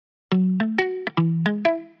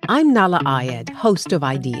I'm Nala Ayed, host of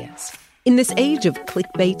Ideas. In this age of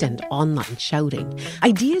clickbait and online shouting,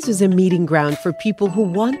 Ideas is a meeting ground for people who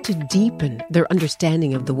want to deepen their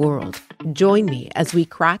understanding of the world. Join me as we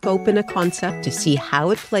crack open a concept to see how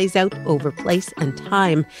it plays out over place and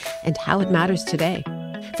time and how it matters today.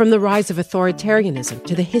 From the rise of authoritarianism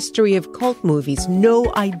to the history of cult movies,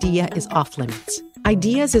 no idea is off limits.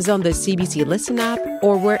 Ideas is on the CBC Listen app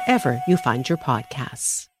or wherever you find your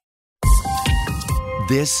podcasts.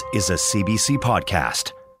 This is a CBC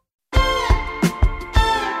podcast.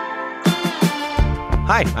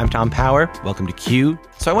 Hi, I'm Tom Power. Welcome to Q.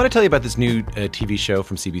 So I want to tell you about this new TV show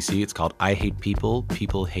from CBC. It's called I Hate People,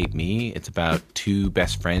 People Hate Me. It's about two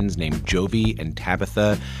best friends named Jovi and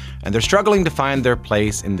Tabitha, and they're struggling to find their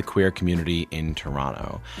place in the queer community in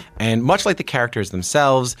Toronto. And much like the characters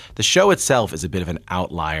themselves, the show itself is a bit of an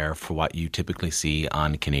outlier for what you typically see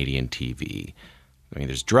on Canadian TV. I mean,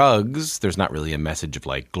 there's drugs. There's not really a message of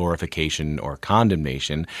like glorification or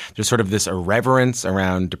condemnation. There's sort of this irreverence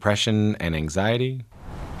around depression and anxiety.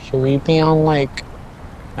 Should we be on, like,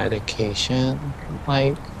 medication?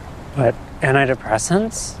 Like... What,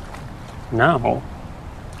 antidepressants? No.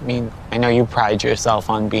 I mean, I know you pride yourself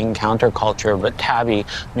on being counterculture, but Tabby,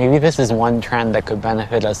 maybe this is one trend that could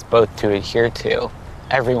benefit us both to adhere to.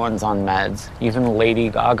 Everyone's on meds, even Lady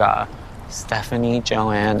Gaga. Stephanie,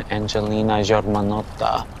 Joanne, Angelina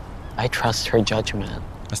Jormanotta. I trust her judgment.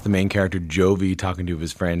 That's the main character, Jovi, talking to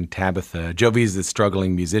his friend Tabitha. Jovi is a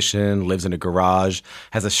struggling musician, lives in a garage,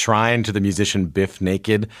 has a shrine to the musician Biff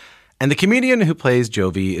Naked. And the comedian who plays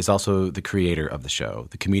Jovi is also the creator of the show,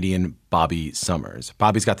 the comedian Bobbi Summers.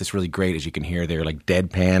 Bobbi's got this really great, as you can hear there, like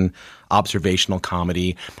deadpan observational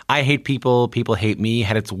comedy. I Hate People, People Hate Me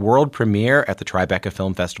had its world premiere at the Tribeca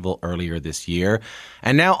Film Festival earlier this year.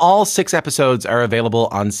 And now all 6 episodes are available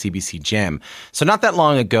on CBC Gem. So not that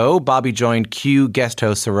long ago, Bobbi joined Q guest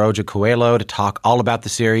host Saroja Coelho to talk all about the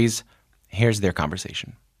series. Here's their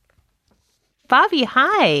conversation. Bobbi,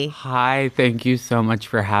 hi. Hi, thank you so much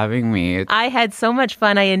for having me. I had so much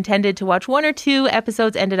fun. I intended to watch 1 or 2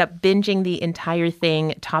 episodes, ended up binging the entire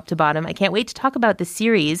thing top to bottom. I can't wait to talk about the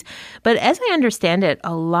series. But as I understand it,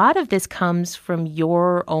 a lot of this comes from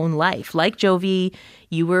your own life. Like Jovi,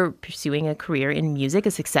 you were pursuing a career in music,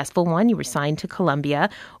 a successful one. You were signed to Columbia.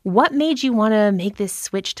 What made you want to make this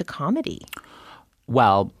switch to comedy?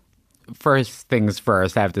 Well, first things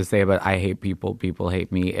first, I have to say about I Hate People, People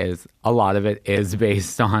Hate Me is a lot of it is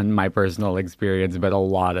based on my personal experience, but a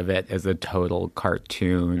lot of it is a total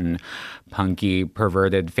cartoon, punky,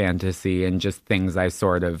 perverted fantasy and just things I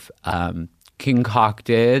sort of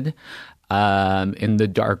concocted in the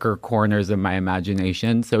darker corners of my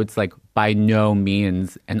imagination. So it's like by no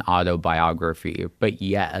means an autobiography, but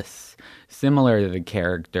yes, similar to the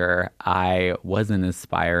character, I was an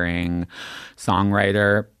aspiring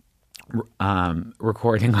songwriter,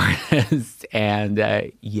 recording artist, and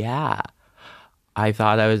I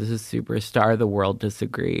thought I was a superstar. The world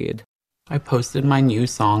disagreed. I posted my new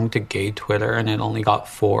song to gay Twitter and it only got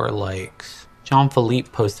 4 likes. Jean-Philippe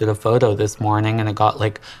posted a photo this morning and it got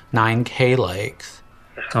like 9K likes.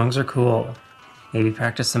 Your songs are cool. Maybe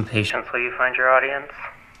practice some patience while you find your audience.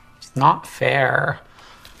 It's not fair.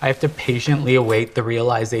 I have to patiently await the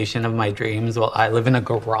realization of my dreams while I live in a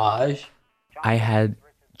garage. I had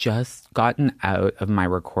just gotten out of my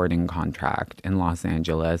recording contract in Los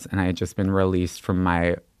Angeles, and I had just been released from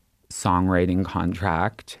my songwriting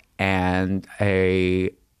contract, and I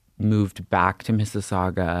moved back to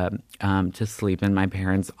Mississauga to sleep in my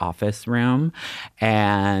parents' office room,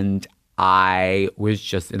 and I was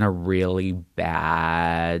just in a really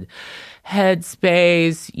bad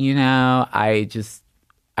headspace, you know.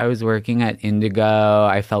 I was working at Indigo.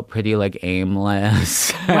 I felt pretty like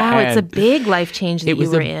aimless. Wow, it's a big life change that you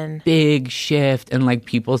were in. It was a big shift, and like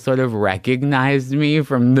people sort of recognized me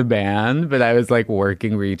from the band, but I was like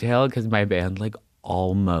working retail because my band like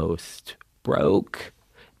almost broke,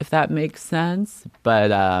 if that makes sense.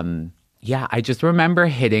 But I just remember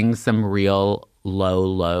hitting some real low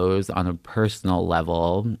lows on a personal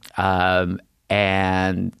level,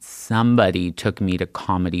 and somebody took me to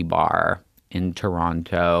Comedy Bar in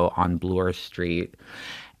Toronto on Bloor Street.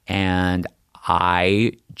 And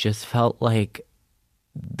I just felt like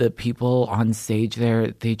the people on stage there,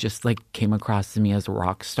 they just like came across to me as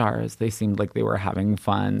rock stars. They seemed like they were having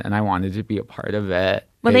fun and I wanted to be a part of it.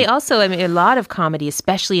 Well, they also, I mean, a lot of comedy,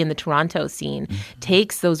 especially in the Toronto scene,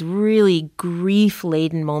 takes those really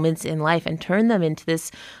grief-laden moments in life and turn them into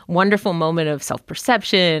this wonderful moment of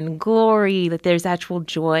self-perception, glory, that there's actual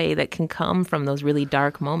joy that can come from those really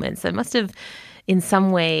dark moments. That must have, in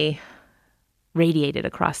some way, radiated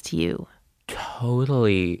across to you.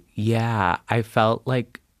 Totally. Yeah. I felt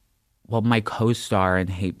like my co-star in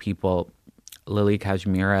Hate People, Lily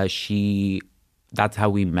Kashmira, that's how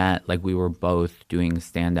we met. Like, we were both doing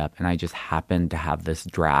stand-up, and I just happened to have this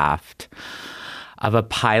draft of a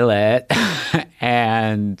pilot.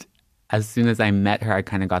 And as soon as I met her, I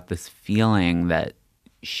kind of got this feeling that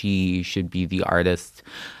she should be the artist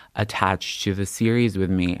attached to the series with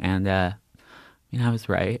me. And, I was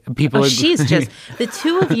right. She's just, the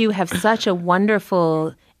two of you have such a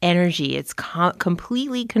wonderful energy. It's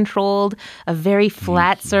completely controlled, a very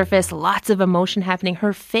flat surface, lots of emotion happening.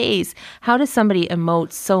 Her face, how does somebody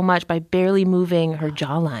emote so much by barely moving her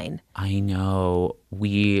jawline? I know.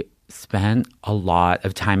 We spent a lot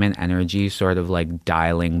of time and energy sort of like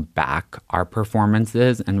dialing back our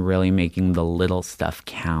performances and really making the little stuff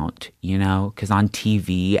count, Because on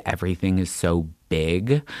TV, everything is so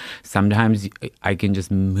big. Sometimes I can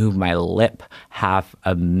just move my lip half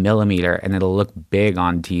a millimeter and it'll look big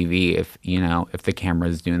on TV if the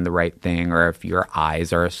camera's doing the right thing or if your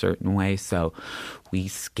eyes are a certain way. So we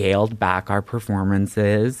scaled back our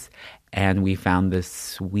performances and we found this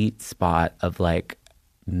sweet spot of like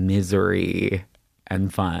misery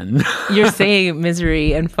and fun. You're saying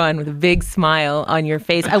misery and fun with a big smile on your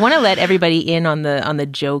face. I want to let everybody in on the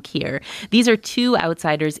joke here. These are two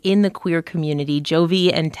outsiders in the queer community, Jovi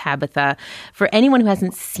and Tabitha. For anyone who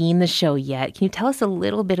hasn't seen the show yet, can you tell us a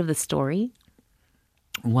little bit of the story?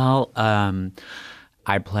 Well,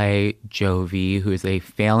 I play Jovi, who is a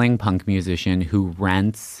failing punk musician who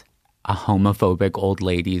rents a homophobic old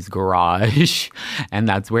lady's garage, and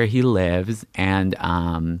that's where he lives. And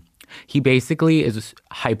he basically is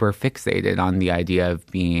hyper fixated on the idea of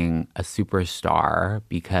being a superstar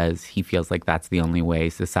because he feels like that's the only way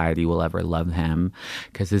society will ever love him,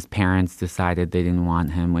 because his parents decided they didn't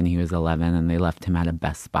want him when he was 11 and they left him at a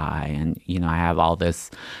Best Buy. And, I have all this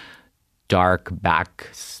dark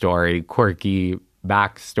backstory, quirky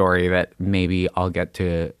backstory that maybe I'll get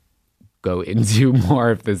to go into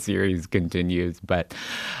more if the series continues. But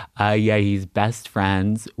he's best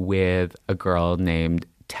friends with a girl named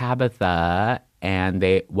Tabitha,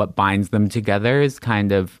 and what binds them together is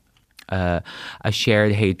kind of a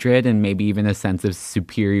shared hatred and maybe even a sense of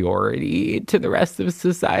superiority to the rest of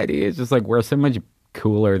society. It's just like, we're so much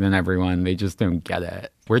cooler than everyone. They just don't get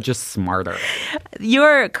it. We're just smarter.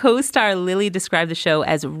 Your co-star Lily described the show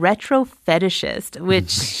as retro fetishist, which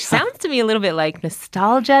sounds to me a little bit like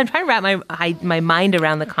nostalgia. I'm trying to wrap my mind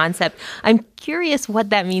around the concept. I'm curious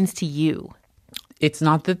what that means to you. It's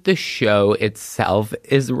not that the show itself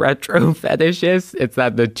is retro fetishist. It's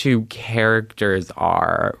that the two characters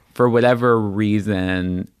are. For whatever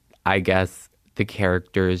reason, I guess the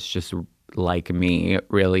characters just, like me,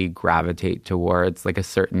 really gravitate towards like a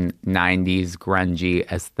certain 90s grungy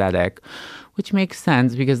aesthetic, which makes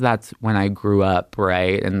sense because that's when I grew up,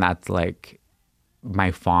 right? And that's like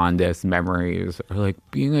my fondest memories are like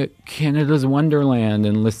being at Canada's Wonderland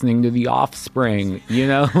and listening to The Offspring,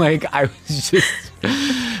 like I was just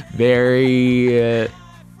very,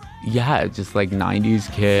 just like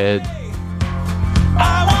 90s kid.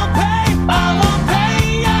 I won't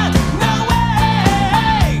pay ya, no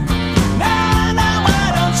way. Now,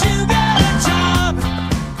 why don't you get a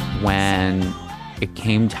job? When it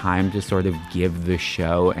came time to sort of give the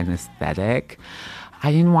show an aesthetic,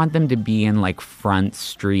 I didn't want them to be in like front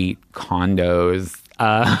street condos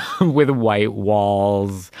with white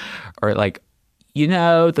walls or like,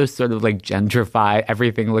 those sort of like gentrified,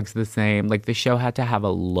 everything looks the same. Like the show had to have a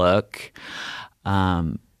look.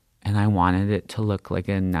 And I wanted it to look like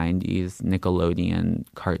a 90s Nickelodeon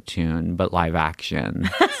cartoon, but live action.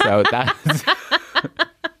 So that's...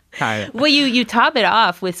 Well, you top it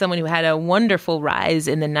off with someone who had a wonderful rise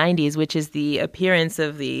in the 90s, which is the appearance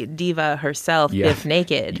of the diva herself, Biff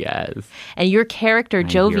Naked. Yes. And your character,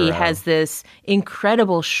 Jovi, hero, has this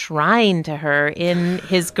incredible shrine to her in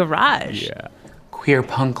his garage. Yeah. Queer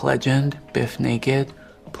punk legend, Biff Naked,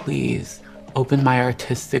 please open my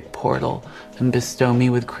artistic portal and bestow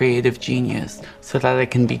me with creative genius so that I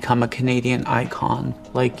can become a Canadian icon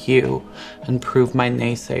like you and prove my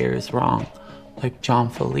naysayers wrong. Like John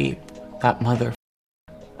Philippe, that mother.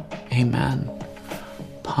 Amen.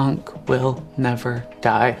 Punk will never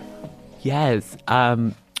die. Yes.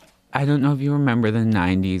 I don't know if you remember the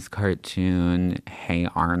 90s cartoon Hey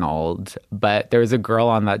Arnold, but there was a girl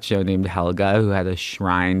on that show named Helga who had a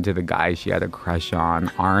shrine to the guy she had a crush on,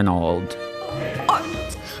 Arnold.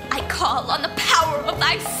 Arnold, I call on the power of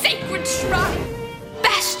thy sacred shrine.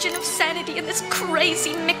 Bastion of sanity in this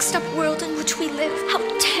crazy, mixed-up world in which we live. How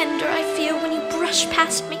tender I feel when you brush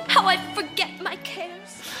past me. How I forget my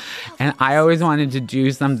cares. And I always wanted to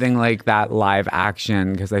do something like that live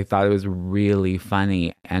action because I thought it was really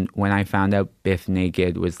funny. And when I found out Biff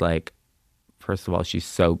Naked was like first of all, she's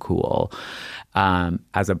so cool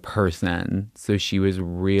as a person. So she was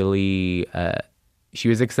really, she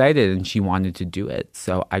was excited and she wanted to do it.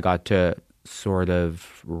 So I got to sort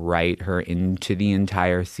of write her into the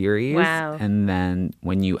entire series. Wow. And then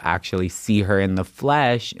when you actually see her in the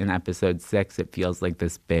flesh in episode 6, it feels like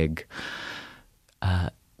this big,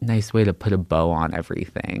 nice way to put a bow on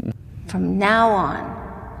everything. From now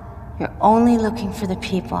on, you're only looking for the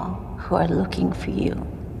people who are looking for you.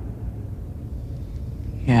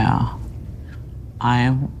 Yeah.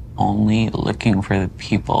 I'm only looking for the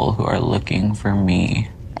people who are looking for me.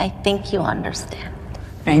 I think you understand.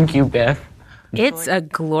 Thank you, Biff. It's a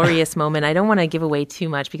glorious moment. I don't want to give away too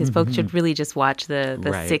much because folks should really just watch the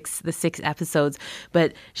Right. six episodes.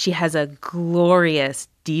 But she has a glorious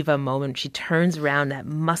diva moment. She turns around, that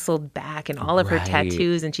muscled back and all of her Right.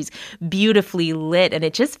 tattoos, and she's beautifully lit. And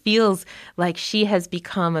it just feels like she has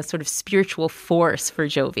become a sort of spiritual force for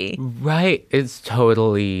Jovi. Right. It's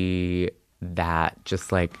totally that.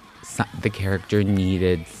 Just like the character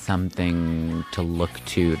needed something to look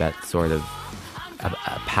to that sort of a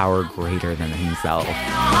power greater than himself.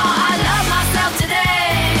 I love myself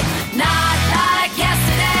today, not like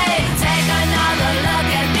yesterday. Take another look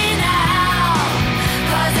at me now,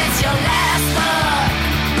 'cause it's your last look.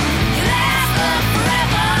 Your last look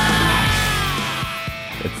forever.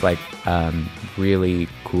 It's like really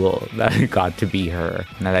cool that I got to be her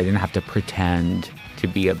and that I didn't have to pretend to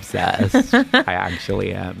be obsessed. I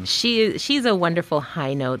actually am. She's a wonderful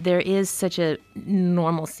high note. There is such a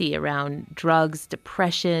normalcy around drugs,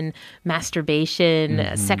 depression,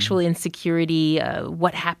 masturbation, sexual insecurity,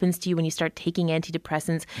 what happens to you when you start taking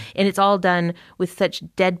antidepressants. And it's all done with such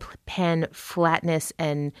deadpan flatness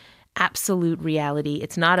and absolute reality.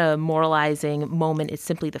 It's not a moralizing moment. It's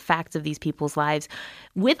simply the facts of these people's lives.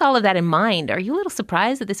 With all of that in mind, are you a little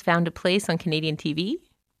surprised that this found a place on Canadian TV?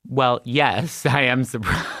 Well, yes, I am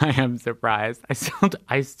surprised. I am surprised.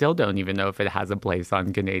 I still don't even know if it has a place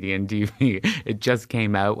on Canadian TV. It just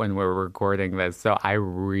came out when we're recording this, so I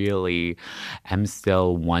really am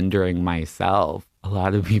still wondering myself. A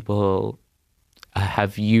lot of people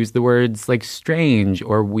have used the words like strange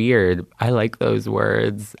or weird. I like those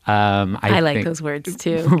words. I like those words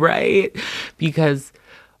too. Right? Because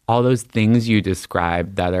all those things you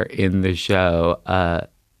described that are in the show,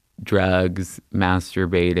 drugs,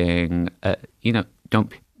 masturbating,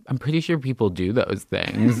 I'm pretty sure people do those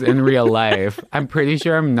things in real life. I'm pretty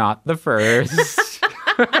sure I'm not the first.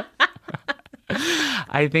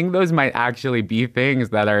 I think those might actually be things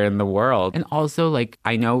that are in the world. And also, like,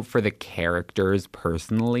 I know for the characters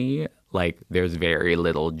personally, like, there's very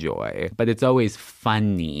little joy, but it's always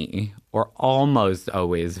funny, or almost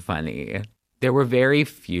always funny. There were very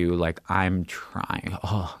few, like, I'm trying.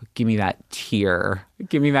 Oh, give me that tear.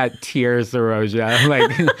 Give me that tear, Saroja.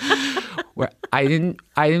 Like, where I didn't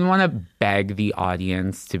want to beg the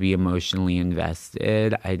audience to be emotionally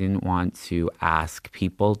invested. I didn't want to ask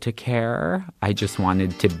people to care. I just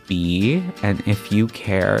wanted to be. And if you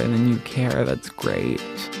care, then you care. That's great.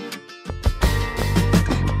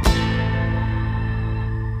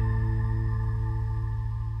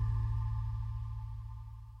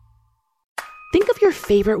 Think of your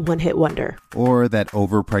favorite one-hit wonder. Or that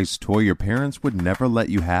overpriced toy your parents would never let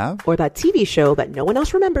you have. Or that TV show that no one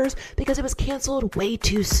else remembers because it was canceled way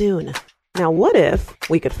too soon. Now what if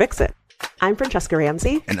we could fix it? I'm Francesca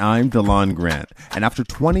Ramsey. And I'm DeLon Grant. And after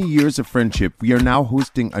 20 years of friendship, we are now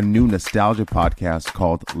hosting a new nostalgia podcast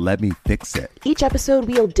called Let Me Fix It. Each episode,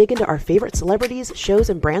 we'll dig into our favorite celebrities,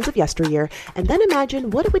 shows, and brands of yesteryear, and then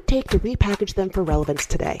imagine what it would take to repackage them for relevance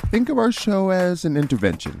today. Think of our show as an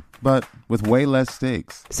intervention, but with way less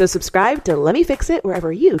stakes. So subscribe to Let Me Fix It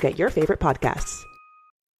wherever you get your favorite podcasts.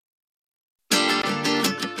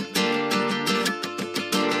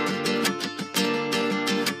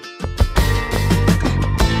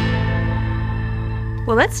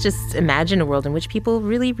 Well, let's just imagine a world in which people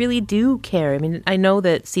really, really do care. I mean, I know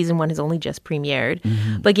that season 1 has only just premiered,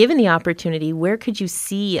 but given the opportunity, where could you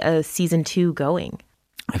see a season 2 going?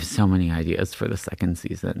 I have so many ideas for the second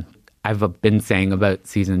season. I've been saying about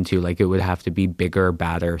season 2, like, it would have to be bigger,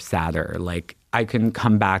 badder, sadder. Like, I can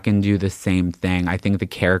come back and do the same thing. I think the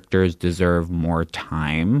characters deserve more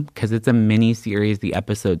time because it's a mini series. The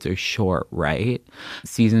episodes are short, right?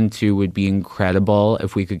 Season 2 would be incredible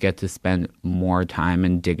if we could get to spend more time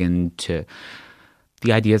and dig into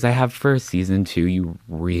the ideas I have for season 2. You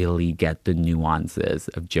really get the nuances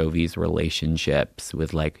of Jovi's relationships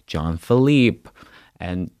with, like, John Philippe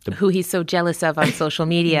and who he's so jealous of on social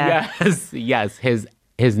media. Yes, his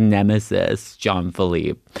nemesis, John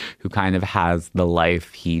Philippe, who kind of has the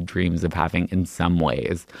life he dreams of having in some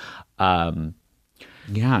ways.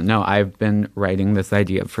 Yeah, no, I've been writing this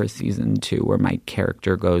idea for season 2 where my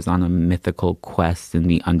character goes on a mythical quest in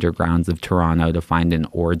the undergrounds of Toronto to find an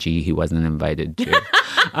orgy he wasn't invited to.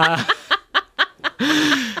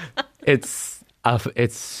 It's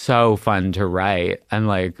so fun to write, and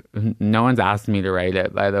like no one's asked me to write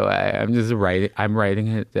it. By the way, I'm writing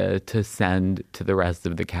it to send to the rest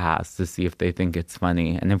of the cast to see if they think it's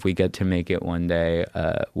funny, and if we get to make it one day,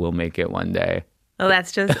 we'll make it one day. Oh,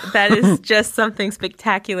 that is just something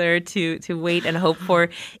spectacular to wait and hope for.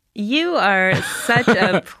 You are such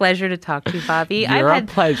a pleasure to talk to, Bobbi. You're a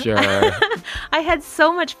pleasure. I had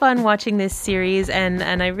so much fun watching this series, and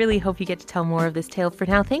I really hope you get to tell more of this tale. For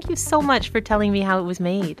now, thank you so much for telling me how it was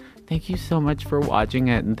made. Thank you so much for watching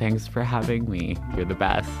it, and thanks for having me. You're the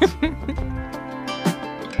best.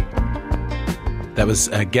 That was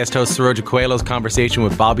guest host Saroja Coelho's conversation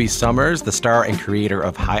with Bobbi Summers, the star and creator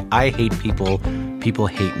of I Hate People, People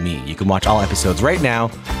Hate Me. You can watch all episodes right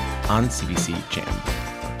now on CBC Jam.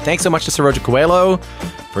 Thanks so much to Saroja Coelho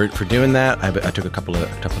for doing that. I took a couple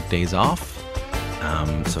of days off,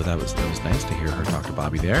 so that was nice to hear her talk to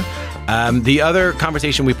Bobbi there. The other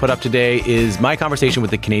conversation we put up today is my conversation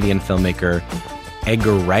with the Canadian filmmaker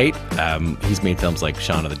Edgar Wright. He's made films like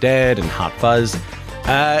Shaun of the Dead and Hot Fuzz.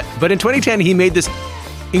 But in 2010, he made this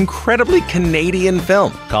incredibly Canadian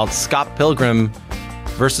film called Scott Pilgrim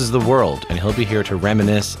versus the World. And he'll be here to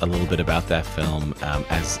reminisce a little bit about that film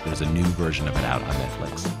as there's a new version of it out on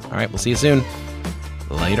Netflix. All right, we'll see you soon.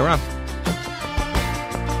 Later on.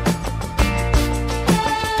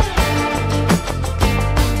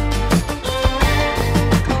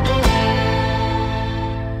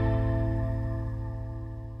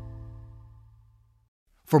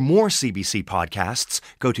 For more CBC podcasts,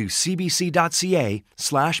 go to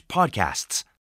cbc.ca/podcasts.